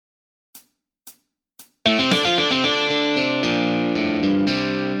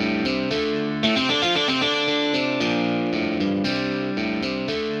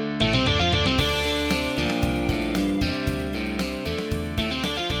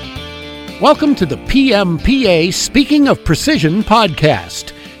Welcome to the PMPA Speaking of Precision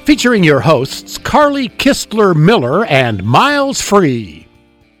podcast, featuring your hosts Carly Kistler Miller and Miles Free.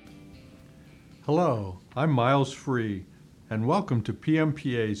 Hello, I'm Miles Free, and welcome to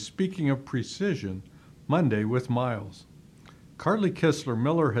PMPA Speaking of Precision, Monday with Miles. Carly Kistler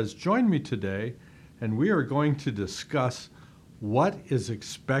Miller has joined me today, and we are going to discuss what is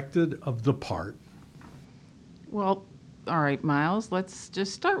expected of the part. Well, all right, Miles, let's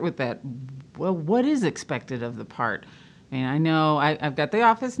just start with that. Well, what is expected of the part? I mean, I know I've got the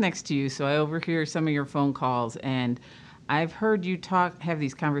office next to you, so I overhear some of your phone calls, and I've heard you have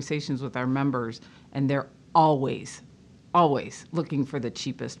these conversations with our members, and they're always looking for the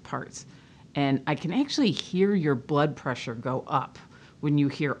cheapest parts. And I can actually hear your blood pressure go up when you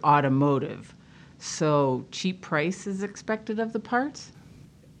hear automotive. So cheap price is expected of the parts?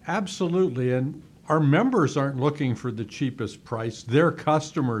 Absolutely, and our members aren't looking for the cheapest price, their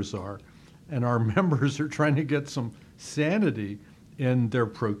customers are. And our members are trying to get some sanity in their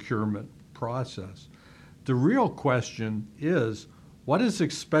procurement process. The real question is, what is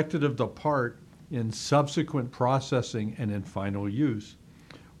expected of the part in subsequent processing and in final use?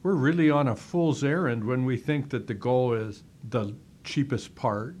 We're really on a fool's errand when we think that the goal is the cheapest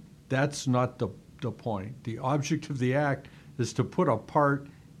part. That's not the point. The object of the act is to put a part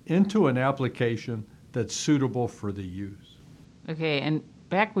into an application that's suitable for the use. Okay, and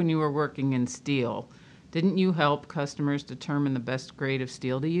back when you were working in steel, didn't you help customers determine the best grade of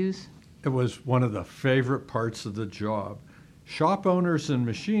steel to use? It was one of the favorite parts of the job. Shop owners and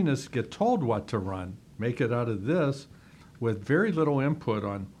machinists get told what to run, make it out of this, with very little input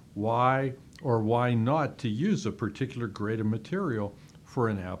on why or why not to use a particular grade of material for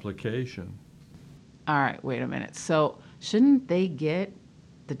an application. All right, wait a minute. So shouldn't they get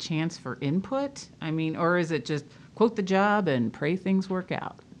the chance for input? I mean, or is it just quote the job and pray things work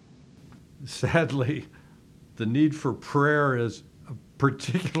out? Sadly, the need for prayer is a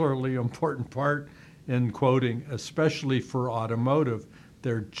particularly important part in quoting, especially for automotive.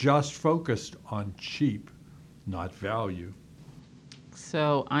 They're just focused on cheap, not value.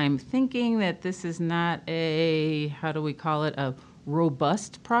 So I'm thinking that this is not a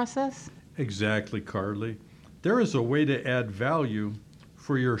robust process? Exactly, Carly. There is a way to add value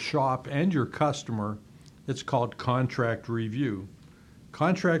for your shop and your customer. It's called contract review.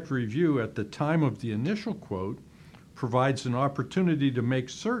 Contract review at the time of the initial quote provides an opportunity to make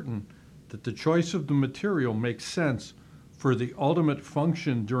certain that the choice of the material makes sense for the ultimate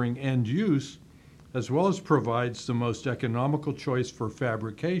function during end use, as well as provides the most economical choice for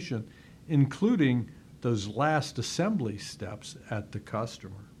fabrication, including those last assembly steps at the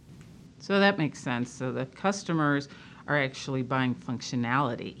customer. So that makes sense. So the customers are actually buying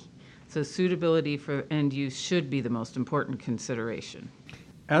functionality. So suitability for end use should be the most important consideration.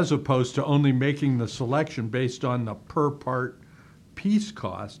 As opposed to only making the selection based on the per part piece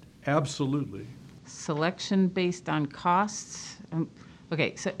cost. Absolutely. Selection based on costs.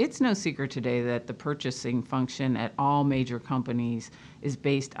 Okay, so it's no secret today that the purchasing function at all major companies is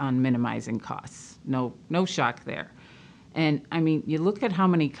based on minimizing costs. No shock there. And I mean, you look at how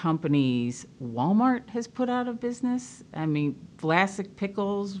many companies Walmart has put out of business. I mean, Vlasic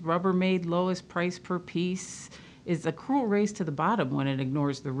Pickles, Rubbermaid, lowest price per piece, is a cruel race to the bottom when it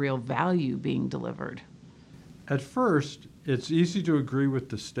ignores the real value being delivered. At first, it's easy to agree with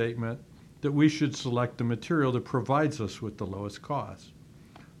the statement that we should select the material that provides us with the lowest cost.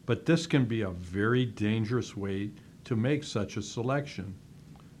 But this can be a very dangerous way to make such a selection.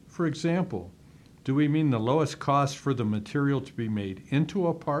 For example, do we mean the lowest cost for the material to be made into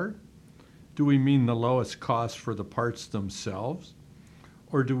a part? Do we mean the lowest cost for the parts themselves?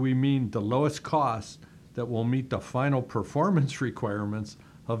 Or do we mean the lowest cost that will meet the final performance requirements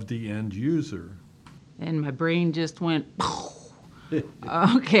of the end user? And my brain just went,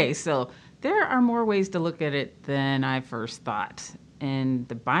 okay, so there are more ways to look at it than I first thought. And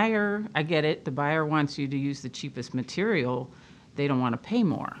the buyer, I get it, the buyer wants you to use the cheapest material. They don't want to pay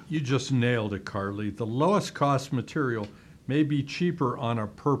more. You just nailed it, Carly. The lowest cost material may be cheaper on a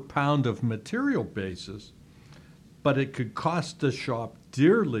per pound of material basis, but it could cost the shop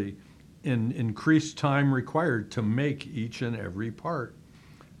dearly in increased time required to make each and every part.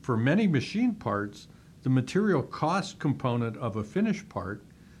 For many machine parts, the material cost component of a finished part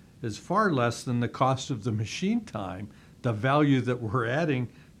is far less than the cost of the machine time, the value that we're adding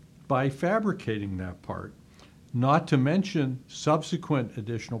by fabricating that part. Not to mention subsequent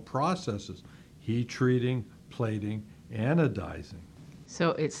additional processes, heat treating, plating, anodizing. So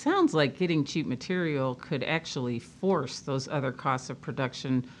it sounds like getting cheap material could actually force those other costs of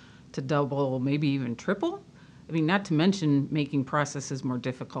production to double, maybe even triple. I mean, not to mention making processes more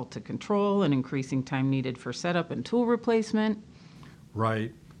difficult to control and increasing time needed for setup and tool replacement.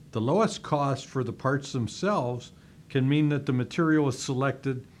 Right. The lowest cost for the parts themselves can mean that the material is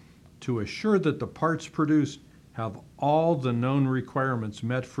selected to assure that the parts produced have all the known requirements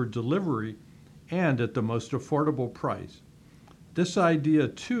met for delivery and at the most affordable price. This idea,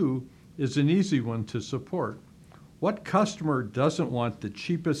 too, is an easy one to support. What customer doesn't want the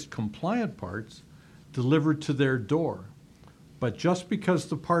cheapest compliant parts delivered to their door? But just because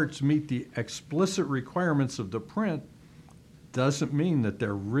the parts meet the explicit requirements of the print doesn't mean that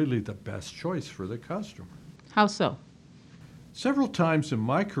they're really the best choice for the customer. How so? Several times in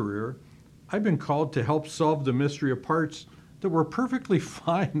my career, I've been called to help solve the mystery of parts that were perfectly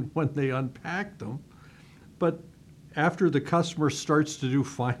fine when they unpacked them, but after the customer starts to do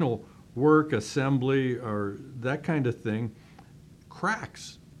final work, assembly, or that kind of thing,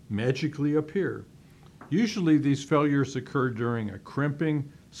 cracks magically appear. Usually these failures occur during a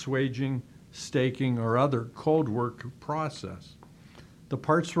crimping, swaging, staking, or other cold work process. The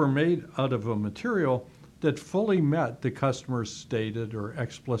parts were made out of a material that fully met the customer's stated or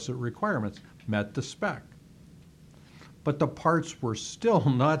explicit requirements, met the spec. But the parts were still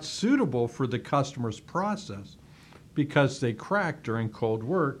not suitable for the customer's process because they cracked during cold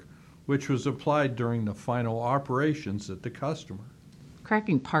work, which was applied during the final operations at the customer.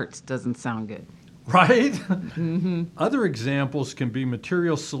 Cracking parts doesn't sound good. Right? Mm-hmm. Other examples can be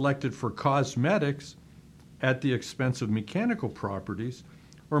materials selected for cosmetics at the expense of mechanical properties,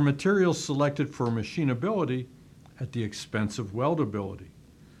 or materials selected for machinability at the expense of weldability.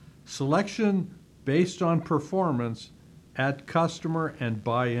 Selection based on performance at customer and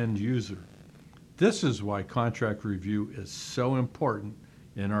by end user. This is why contract review is so important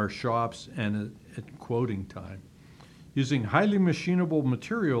in our shops and at quoting time. Using highly machinable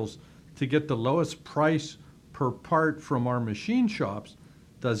materials to get the lowest price per part from our machine shops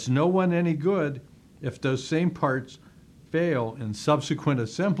does no one any good if those same parts fail in subsequent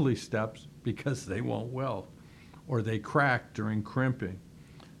assembly steps because they won't weld or they crack during crimping.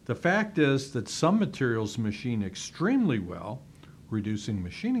 The fact is that some materials machine extremely well, reducing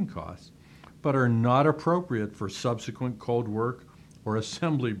machining costs, but are not appropriate for subsequent cold work or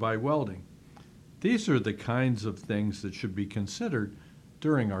assembly by welding. These are the kinds of things that should be considered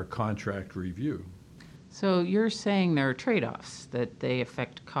during our contract review. So you're saying there are trade-offs, that they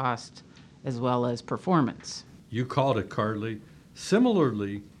affect cost as well as performance. You called it, Carly.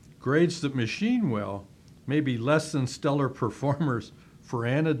 Similarly, grades that machine well may be less than stellar performers for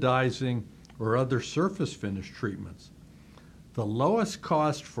anodizing or other surface finish treatments. The lowest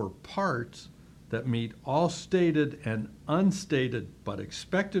cost for parts that meet all stated and unstated but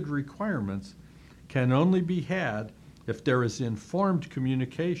expected requirements can only be had if there is informed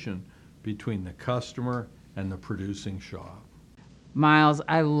communication between the customer and the producing shop. Miles,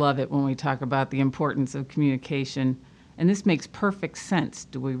 I love it when we talk about the importance of communication, and this makes perfect sense.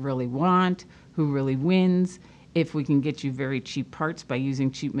 Do we really want? Who really wins? If we can get you very cheap parts by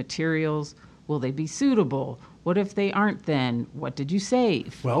using cheap materials, will they be suitable? What if they aren't then? What did you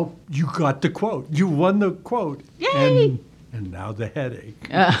save? Well, you got the quote. You won the quote. Yay! And now the headache.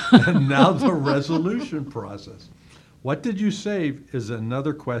 And now the resolution process. What did you save is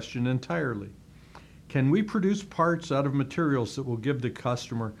another question entirely. Can we produce parts out of materials that will give the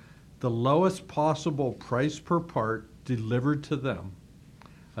customer the lowest possible price per part delivered to them?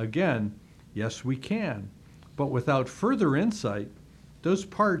 Again, yes, we can. But without further insight, those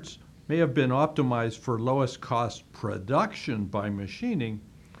parts may have been optimized for lowest cost production by machining,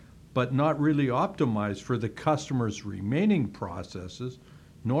 but not really optimized for the customer's remaining processes,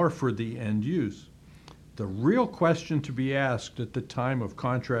 nor for the end use. The real question to be asked at the time of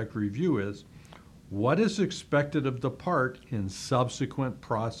contract review is, what is expected of the part in subsequent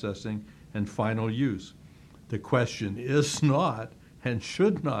processing and final use? The question is not, and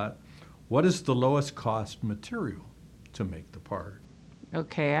should not, what is the lowest cost material to make the part?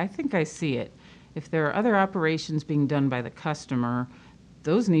 Okay, I think I see it. If there are other operations being done by the customer,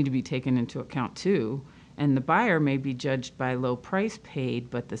 those need to be taken into account too. And the buyer may be judged by low price paid,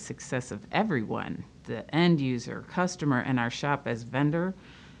 but the success of everyone, the end user, customer, and our shop as vendor,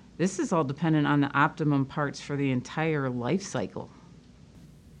 this is all dependent on the optimum parts for the entire life cycle.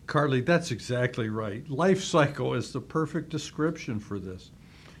 Carly, that's exactly right. Life cycle is the perfect description for this.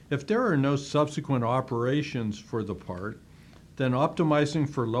 If there are no subsequent operations for the part, then optimizing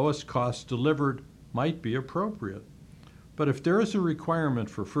for lowest cost delivered might be appropriate. But if there is a requirement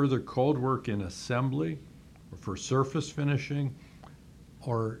for further cold work in assembly, or for surface finishing,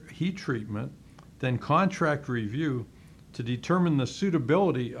 or heat treatment, then contract review To determine the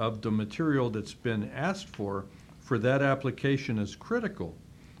suitability of the material that's been asked for that application is critical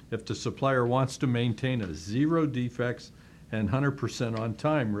if the supplier wants to maintain a 0 defects and 100% on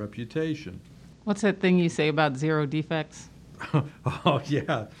time reputation. What's that thing you say about 0 defects? Oh,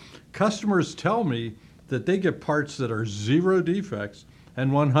 yeah. Customers tell me that they get parts that are 0 defects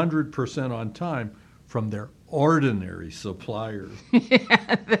and 100% on time from their ordinary suppliers.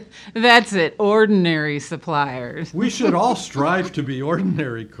 Yeah, that's it, ordinary suppliers. We should all strive to be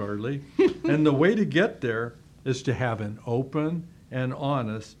ordinary, Carly. And the way to get there is to have an open and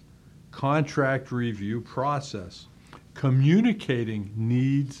honest contract review process, communicating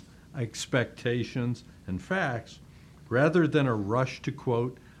needs, expectations, and facts, rather than a rush to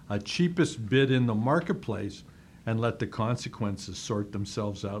quote a cheapest bid in the marketplace and let the consequences sort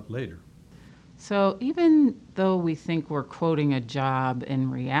themselves out later. So even though we think we're quoting a job,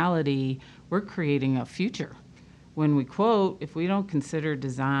 in reality, we're creating a future. When we quote, if we don't consider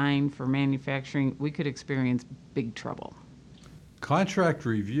design for manufacturing, we could experience big trouble. Contract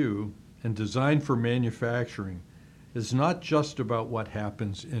review and design for manufacturing is not just about what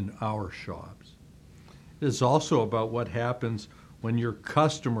happens in our shops. It is also about what happens when your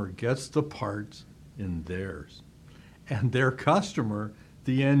customer gets the parts in theirs. And their customer,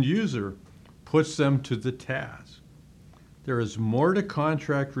 the end user, puts them to the task. There is more to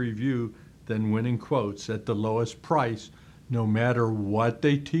contract review than winning quotes at the lowest price, no matter what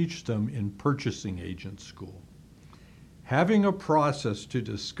they teach them in purchasing agent school. Having a process to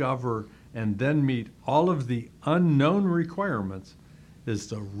discover and then meet all of the unknown requirements is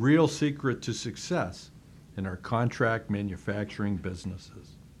the real secret to success in our contract manufacturing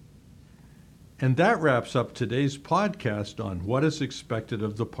businesses. And that wraps up today's podcast on what is expected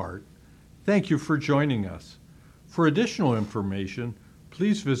of the part. Thank you for joining us. For additional information,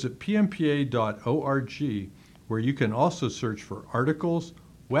 please visit pmpa.org, where you can also search for articles,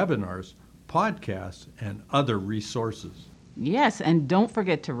 webinars, podcasts, and other resources. Yes, and don't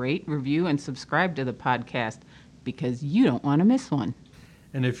forget to rate, review, and subscribe to the podcast because you don't want to miss one.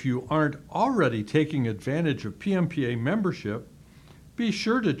 And if you aren't already taking advantage of PMPA membership, be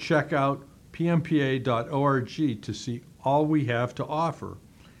sure to check out pmpa.org to see all we have to offer.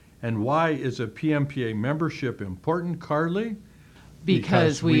 And why is a PMPA membership important, Carly?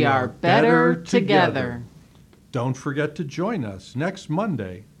 Because we are better together. Don't forget to join us next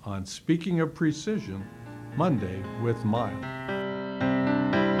Monday on Speaking of Precision, Monday with Miles.